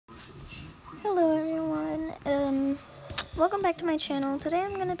Hello everyone, welcome back to my channel. Today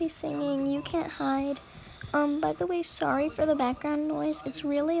I'm gonna be singing You Can't Hide. By the way, sorry for the background noise. It's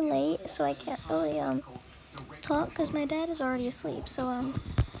really late, so I can't really, talk because my dad is already asleep. So,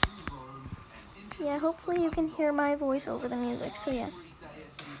 yeah, hopefully you can hear my voice over the music, so yeah.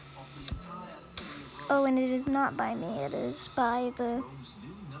 Oh, and it is not by me, it is by the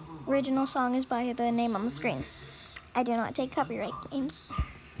original song is by the name on the screen. I do not take copyright claims.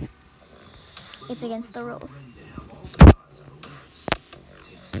 It's against the rules.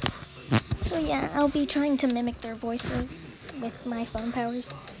 So yeah, I'll be trying to mimic their voices with my phone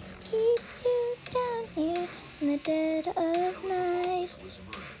powers. Keep you down here in the dead of night.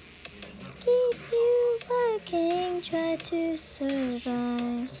 Keep you working, try to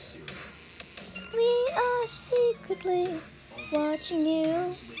survive. We are secretly watching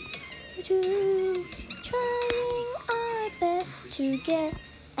you too, trying our best to get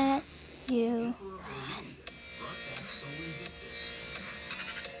at you.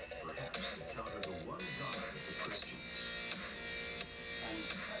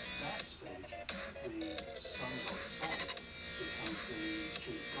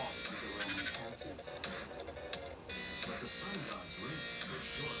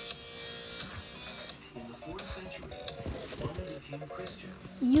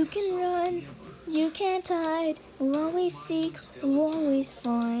 You can run, you can't hide, we'll always seek, we'll always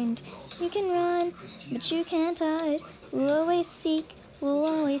find. You can run, but you can't hide, we'll always seek, we'll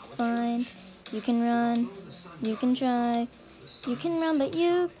always find. You can run, you can try, you can run, but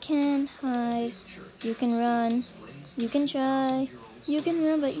you can't hide. You can run, you can try, you can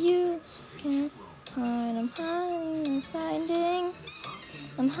run, but you can't hide. I'm hiding, I'm finding,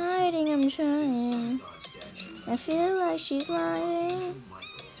 I'm hiding, I'm trying. I feel like she's lying.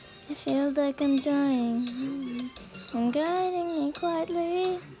 I feel like I'm dying. I'm guiding me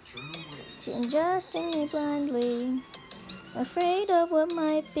quietly. She's adjusting me blindly. Afraid of what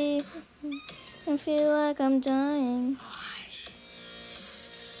might be. I feel like I'm dying.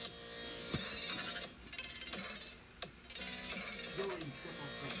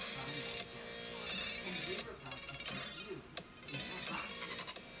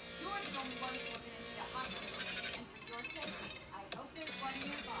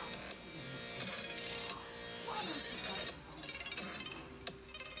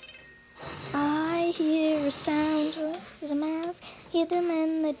 I hear a sound, there's a mouse, hear them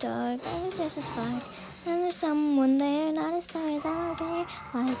in the dark, I was just a spark, and there's someone there, not as far as I'm aware.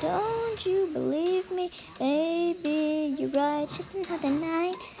 Why don't you believe me, baby, you're right, just another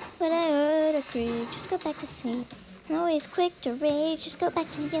night, but I heard a creep, just go back to sleep, I'm always quick to rage, just go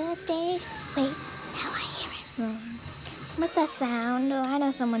back to your stage. Wait, now I hear it wrong. What's that sound? Oh, I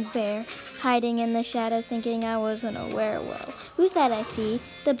know someone's there, hiding in the shadows, thinking I wasn't aware. Well, who's that I see?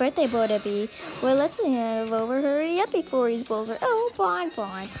 The birthday boy to be. Well, let's have over. Hurry up before he's bolder. Oh, fine.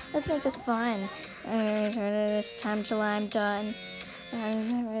 Let's make this fun. This time till I'm done.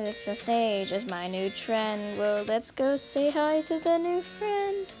 It's a stage is my new trend. Well, let's go say hi to the new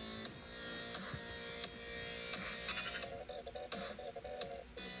friend.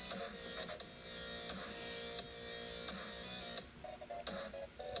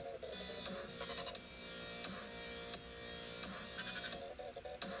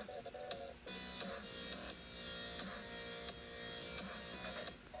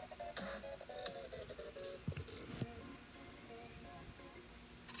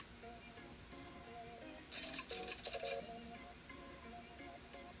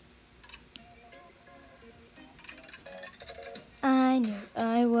 I knew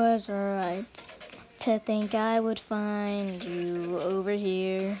I was right to think I would find you over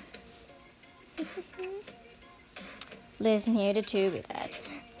here. Listen here to two of that,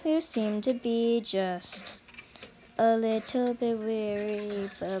 who seem to be just a little bit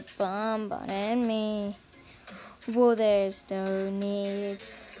weary, but bombarding me. Well, there's no need.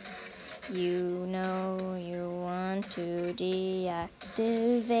 You know you want to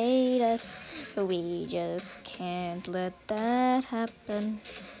deactivate us, but we just can't let that happen.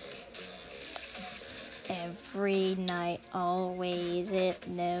 Every night, always, it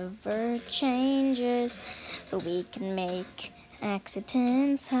never changes, but we can make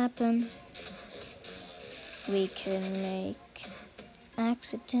accidents happen. We can make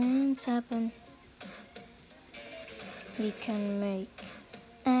accidents happen. We can make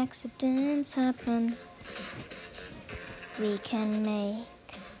accidents happen. We can make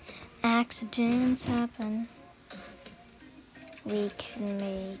accidents happen. We can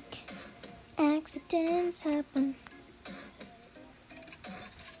make accidents happen.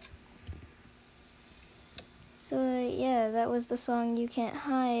 So yeah, that was the song "You Can't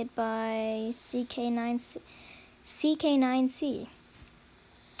Hide" by CK9C.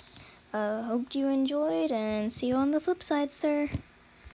 Hoped you enjoyed, and see you on the flip side, sir.